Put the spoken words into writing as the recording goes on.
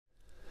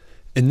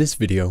In this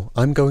video,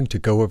 I'm going to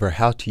go over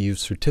how to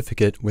use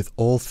certificate with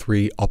all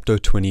three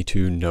Opto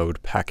 22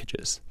 node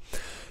packages.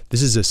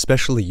 This is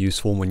especially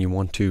useful when you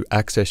want to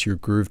access your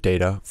groov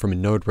data from a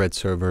Node-RED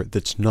server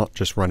that's not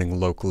just running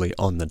locally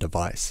on the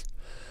device.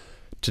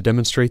 To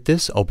demonstrate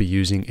this, I'll be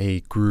using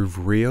a groov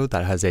RIO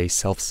that has a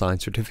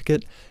self-signed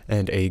certificate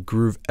and a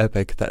groov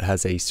EPIC that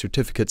has a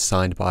certificate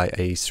signed by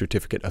a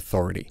certificate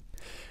authority.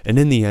 And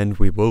in the end,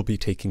 we will be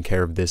taking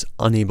care of this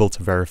unable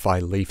to verify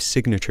leaf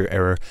signature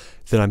error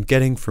that I'm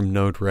getting from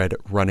Node-RED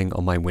running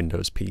on my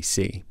Windows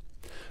PC.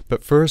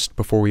 But first,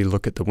 before we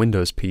look at the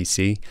Windows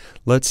PC,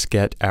 let's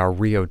get our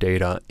RIO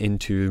data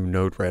into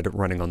Node-RED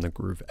running on the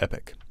groov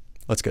EPIC.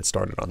 Let's get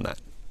started on that.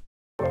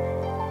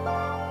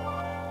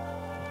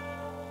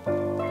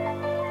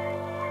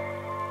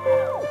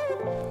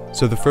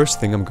 So the first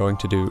thing I'm going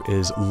to do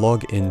is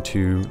log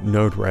into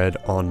Node-RED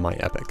on my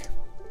EPIC.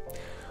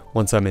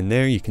 Once I'm in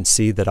there, you can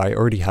see that I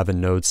already have a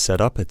node set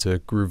up. It's a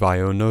groov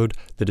IO node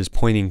that is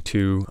pointing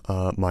to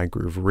my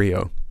groov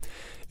RIO.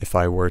 If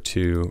I were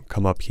to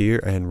come up here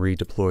and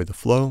redeploy the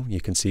flow, you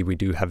can see we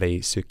do have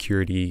a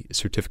security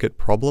certificate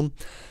problem.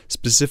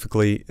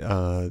 Specifically,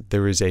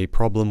 there is a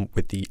problem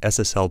with the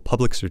SSL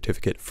public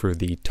certificate for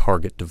the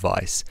target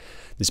device.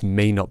 This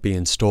may not be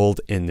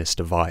installed in this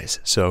device,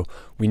 so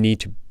we need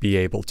to be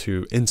able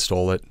to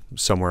install it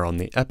somewhere on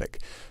the EPIC.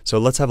 So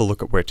let's have a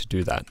look at where to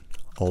do that.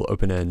 I'll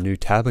open a new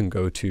tab and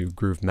go to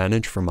Groov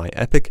Manage for my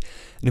EPIC,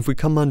 and if we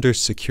come under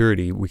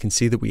Security, we can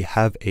see that we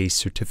have a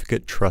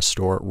certificate trust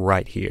store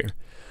right here.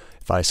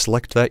 If I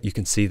select that, you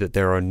can see that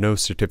there are no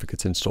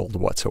certificates installed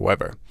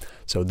whatsoever.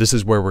 So this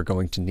is where we're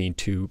going to need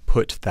to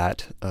put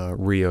that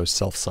RIO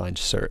self-signed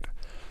cert.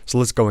 So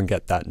let's go and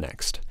get that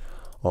next.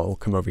 I'll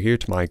come over here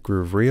to my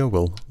groov RIO,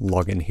 we'll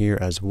log in here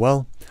as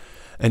well.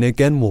 And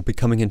again, we'll be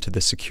coming into the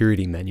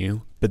security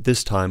menu, but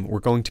this time we're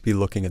going to be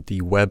looking at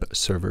the web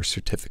server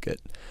certificate.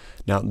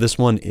 Now, this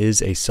one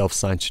is a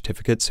self-signed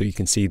certificate, so you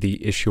can see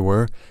the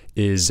issuer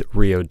is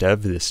RIO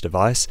dev, this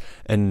device,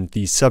 and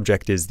the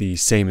subject is the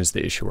same as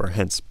the issuer,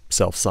 hence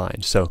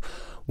self-signed. So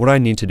what I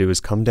need to do is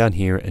come down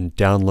here and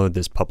download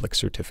this public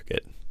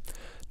certificate.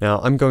 Now,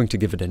 I'm going to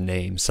give it a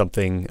name,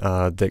 something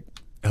that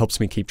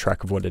helps me keep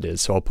track of what it is.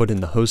 So I'll put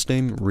in the host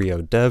name,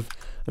 RIO dev,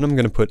 and I'm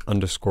going to put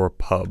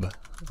 _pub,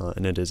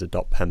 and it is a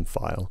 .pem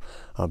file,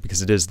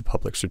 because it is the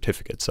public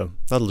certificate, so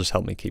that'll just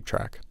help me keep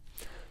track.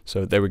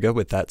 So there we go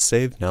with that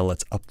saved. Now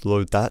let's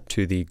upload that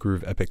to the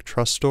groov EPIC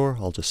trust store.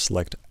 I'll just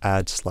select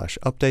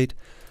add/update.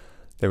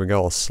 There we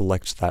go. I'll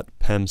select that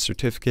PEM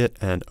certificate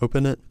and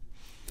open it.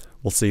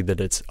 We'll see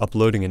that it's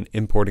uploading and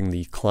importing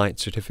the client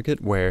certificate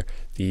where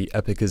the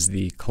EPIC is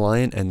the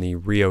client and the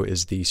RIO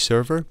is the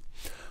server.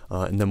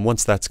 And then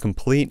once that's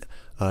complete,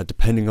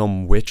 depending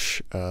on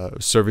which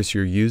service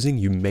you're using,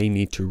 you may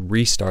need to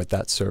restart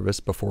that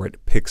service before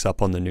it picks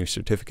up on the new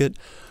certificate.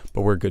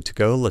 But we're good to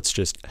go. Let's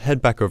just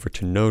head back over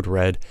to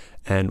Node-RED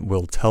and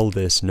we'll tell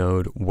this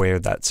node where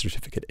that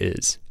certificate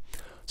is.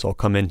 So I'll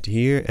come into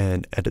here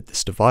and edit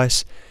this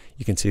device.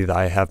 You can see that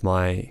I have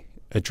my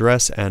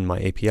address and my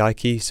API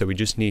key, so we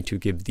just need to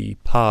give the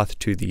path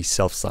to the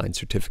self-signed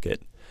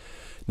certificate.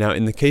 Now,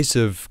 in the case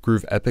of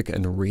groov EPIC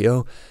and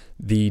RIO,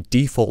 the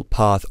default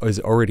path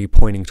is already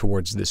pointing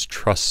towards this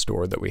trust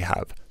store that we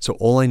have. So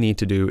all I need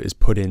to do is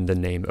put in the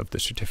name of the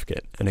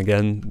certificate. And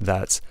again,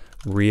 that's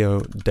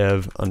RIO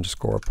dev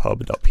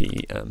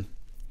 _pub.pem.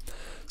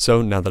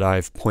 So now that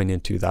I've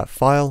pointed to that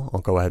file, I'll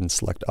go ahead and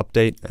select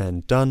update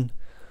and done.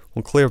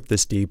 We'll clear up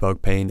this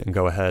debug pane and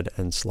go ahead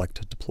and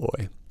select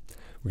deploy.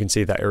 We can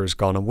see that error's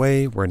gone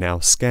away. We're now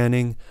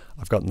scanning.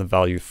 I've gotten the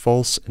value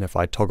false, and if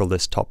I toggle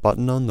this top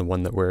button on, the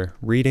one that we're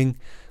reading,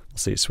 we'll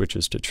see it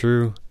switches to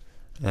true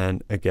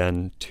and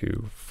again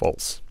to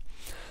false.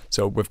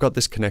 So we've got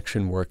this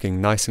connection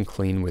working nice and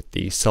clean with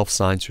the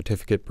self-signed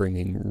certificate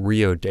bringing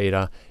RIO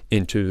data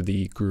into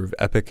the groov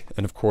EPIC,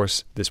 and of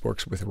course this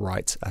works with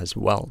writes as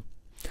well.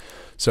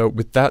 So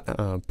with that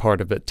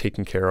part of it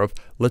taken care of,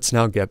 let's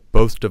now get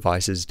both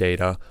devices'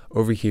 data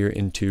over here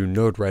into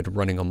Node-RED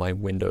running on my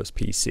Windows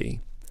PC.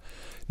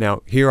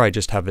 Now here I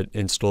just have it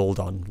installed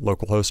on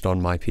localhost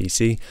on my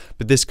PC,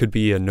 but this could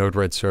be a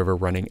Node-RED server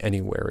running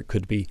anywhere. It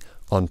could be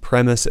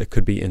on-premise, it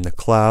could be in the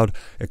cloud,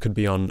 it could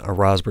be on a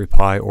Raspberry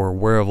Pi or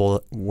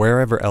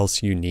wherever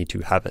else you need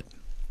to have it.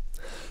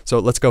 So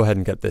let's go ahead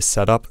and get this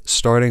set up,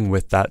 starting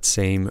with that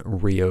same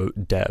RIO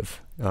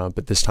dev,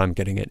 but this time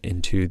getting it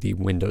into the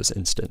Windows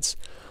instance.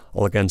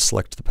 I'll again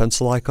select the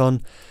pencil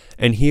icon,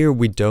 and here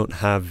we don't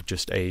have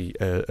just a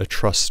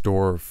trust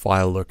store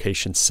file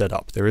location set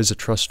up. There is a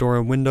trust store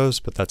in Windows,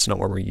 but that's not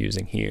what we're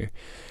using here.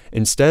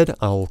 Instead,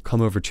 I'll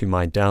come over to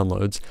my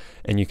downloads,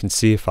 and you can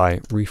see if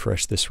I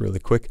refresh this really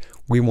quick,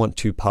 we want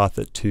to path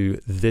it to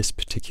this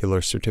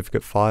particular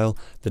certificate file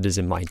that is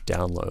in my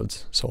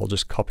downloads. So I'll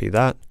just copy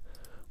that,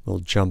 we'll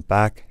jump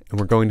back,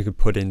 and we're going to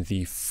put in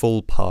the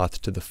full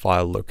path to the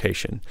file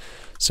location.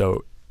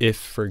 So if,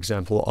 for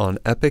example, on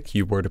EPIC,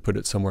 you were to put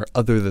it somewhere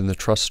other than the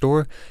trust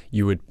store,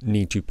 you would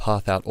need to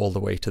path out all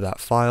the way to that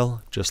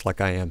file, just like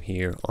I am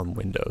here on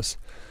Windows.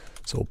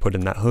 So we'll put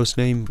in that host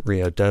name,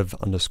 RIO dev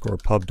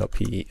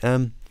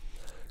 _pub.pem.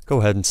 go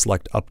ahead and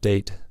select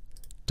Update,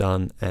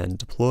 Done, and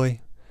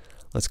Deploy.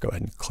 Let's go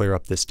ahead and clear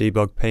up this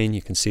debug pane.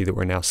 You can see that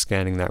we're now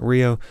scanning that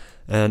RIO,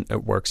 and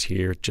it works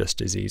here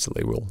just as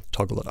easily. We'll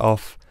toggle it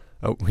off.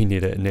 Oh, we need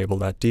to enable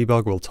that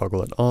debug. We'll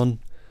toggle it on.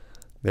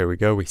 There we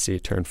go. We see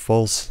it turn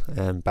false,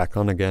 and back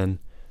on again,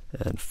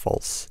 and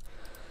false.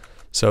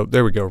 So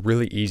there we go.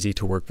 Really easy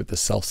to work with the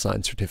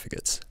self-signed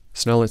certificates.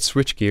 So now let's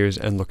switch gears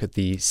and look at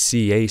the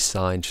CA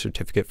signed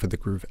certificate for the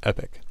Groov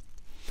EPIC.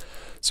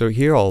 So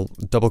here I'll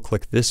double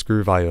click this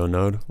Groov IO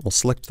node, we'll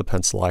select the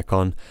pencil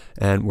icon,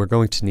 and we're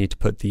going to need to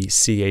put the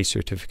CA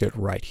certificate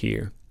right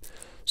here.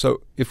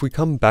 So if we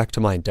come back to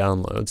my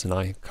downloads and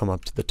I come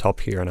up to the top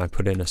here and I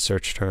put in a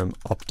search term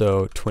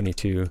Opto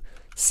 22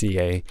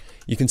 CA,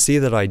 you can see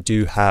that I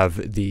do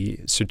have the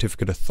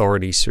certificate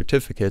authority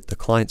certificate, the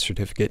client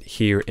certificate,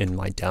 here in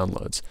my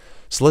downloads.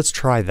 So let's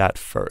try that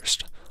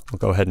first. We'll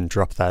go ahead and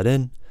drop that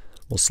in.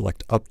 We'll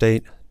select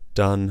Update,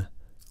 Done,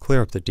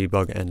 clear up the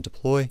debug, and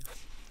deploy.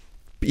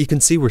 But you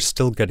can see we're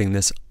still getting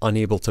this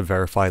unable to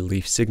verify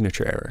leaf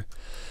signature error.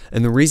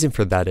 And the reason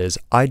for that is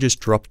I just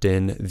dropped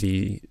in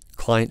the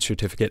client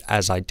certificate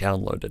as I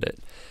downloaded it.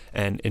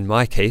 And in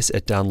my case,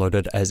 it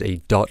downloaded as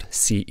a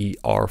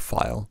 .cer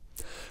file.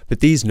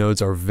 But these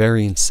nodes are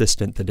very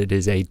insistent that it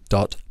is a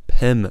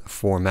 .pem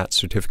format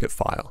certificate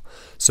file.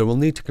 So we'll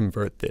need to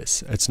convert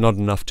this. It's not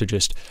enough to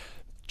just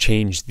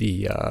change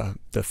the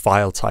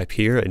file type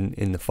here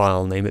in the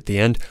file name at the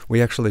end.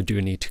 We actually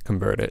do need to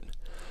convert it.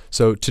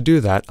 So to do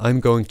that,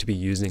 I'm going to be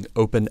using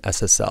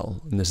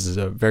OpenSSL, and this is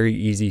a very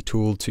easy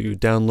tool to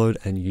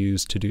download and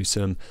use to do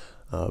some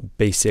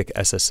basic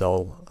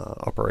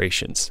SSL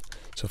operations.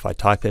 So if I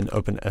type in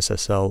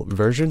OpenSSL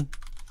version,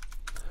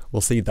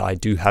 we'll see that I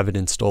do have it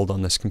installed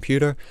on this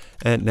computer,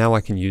 and now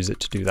I can use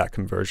it to do that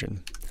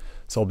conversion.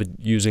 So I'll be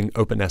using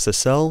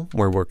OpenSSL,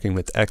 we're working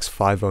with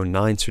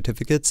X509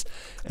 certificates,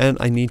 and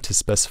I need to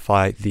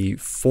specify the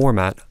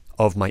format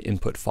of my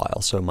input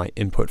file, so my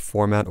input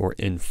format or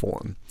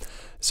inform.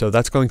 So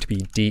that's going to be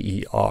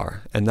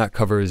DER, and that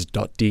covers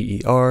 .der,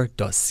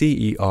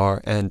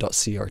 .cer, and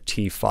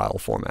 .crt file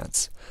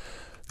formats.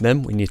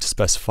 Then we need to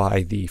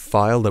specify the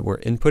file that we're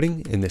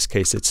inputting. In this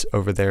case, it's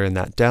over there in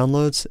that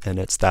downloads, and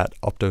it's that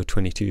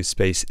opto22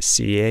 space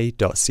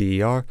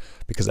ca.cer.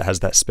 Because it has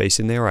that space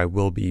in there, I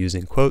will be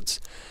using quotes.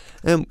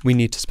 And we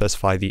need to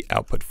specify the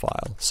output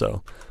file.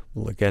 So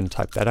we'll again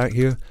type that out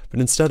here, but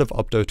instead of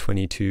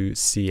opto22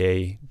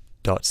 ca.cer,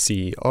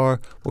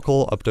 we'll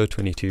call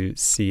opto22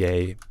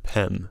 ca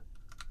pem.pem,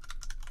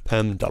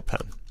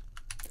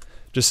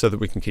 just so that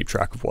we can keep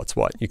track of what's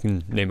what. You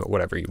can name it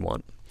whatever you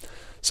want.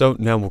 So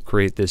now we'll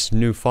create this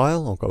new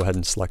file. I'll go ahead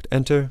and select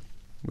enter.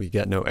 We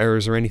get no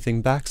errors or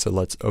anything back, so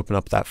let's open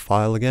up that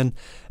file again,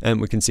 and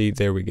we can see,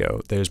 there we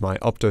go. There's my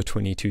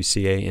opto22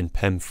 ca in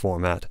pem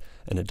format,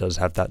 and it does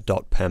have that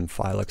 .pem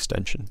file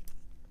extension.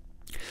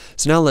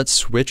 So now let's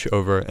switch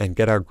over and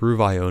get our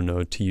groov IO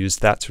node to use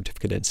that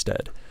certificate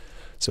instead.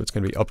 So it's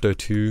going to be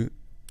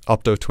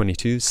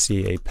opto22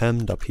 ca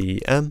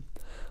pem.pem.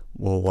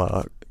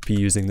 We'll be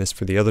using this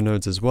for the other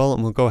nodes as well,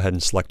 and we'll go ahead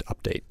and select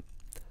update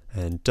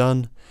and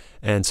done.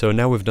 And so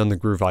now we've done the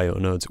groov IO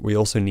nodes, we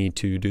also need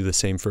to do the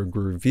same for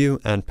groov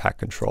view and PAC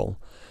Control.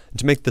 And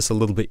to make this a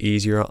little bit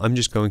easier, I'm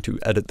just going to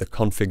edit the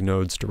config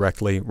nodes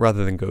directly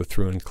rather than go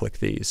through and click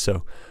these.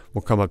 So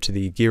we'll come up to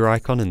the gear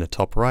icon in the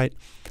top right.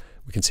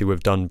 We can see we've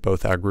done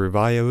both our groov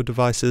IO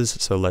devices,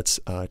 so let's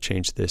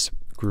change this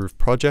groov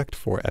project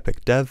for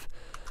epic dev.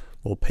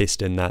 We'll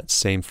paste in that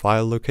same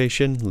file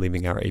location,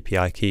 leaving our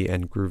API key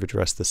and groov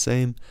address the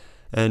same,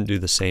 and do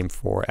the same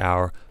for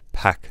our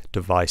PAC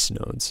device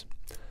nodes.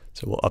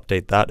 So we'll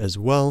update that as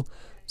well,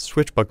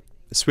 switch back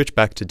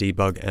to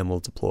debug, and we'll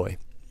deploy.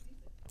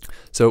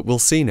 So we'll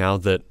see now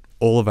that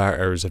all of our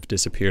errors have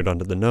disappeared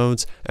under the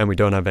nodes, and we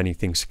don't have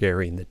anything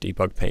scary in the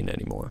debug pane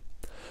anymore.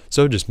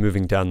 So just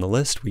moving down the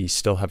list, we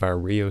still have our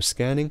RIO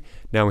scanning.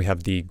 Now we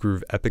have the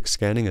groov EPIC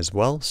scanning as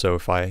well. So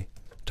if I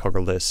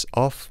toggle this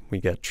off, we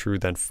get true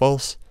then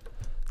false,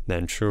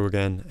 then true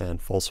again,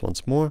 and false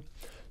once more.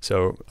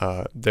 So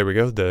there we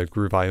go, the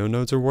groov IO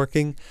nodes are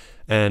working,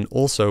 and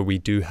also we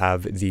do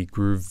have the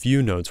groov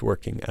view nodes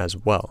working as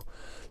well.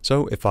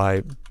 So if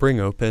I bring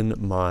open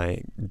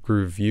my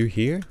groov view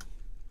here,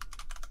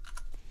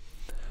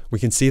 we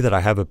can see that I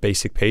have a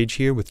basic page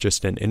here with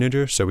just an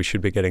integer, so we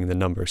should be getting the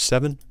number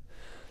 7.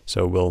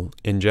 So we'll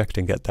inject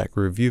and get that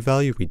groov view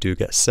value. We do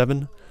get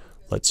 7.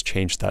 Let's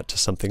change that to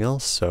something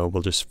else, so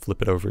we'll just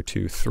flip it over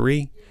to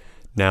 3.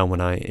 Now when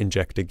I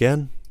inject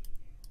again,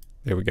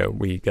 there we go,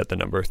 we get the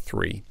number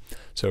 3.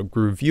 So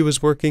groov view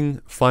is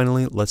working.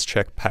 Finally, let's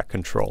check PAC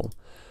Control.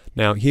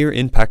 Now here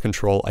in PAC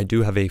Control, I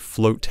do have a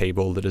float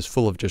table that is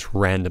full of just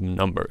random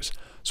numbers.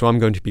 So I'm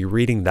going to be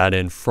reading that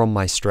in from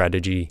my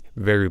strategy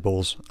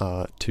variables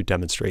to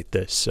demonstrate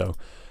this. So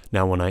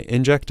now when I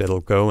inject,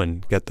 it'll go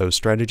and get those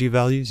strategy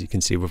values. You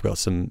can see we've got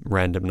some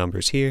random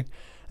numbers here.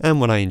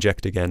 And when I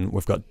inject again,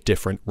 we've got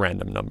different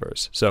random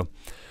numbers. So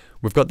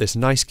we've got this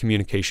nice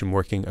communication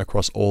working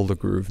across all the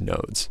groov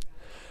nodes.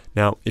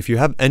 Now, if you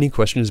have any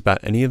questions about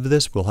any of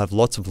this, we'll have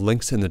lots of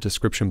links in the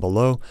description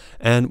below,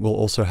 and we'll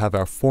also have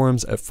our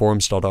forums at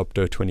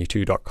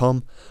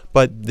forums.opto22.com,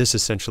 but this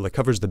essentially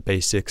covers the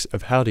basics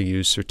of how to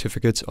use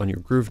certificates on your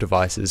Groov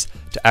devices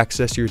to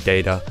access your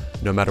data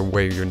no matter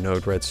where your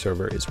Node-RED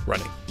server is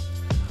running.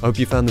 I hope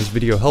you found this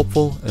video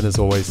helpful, and as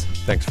always,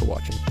 thanks for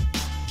watching.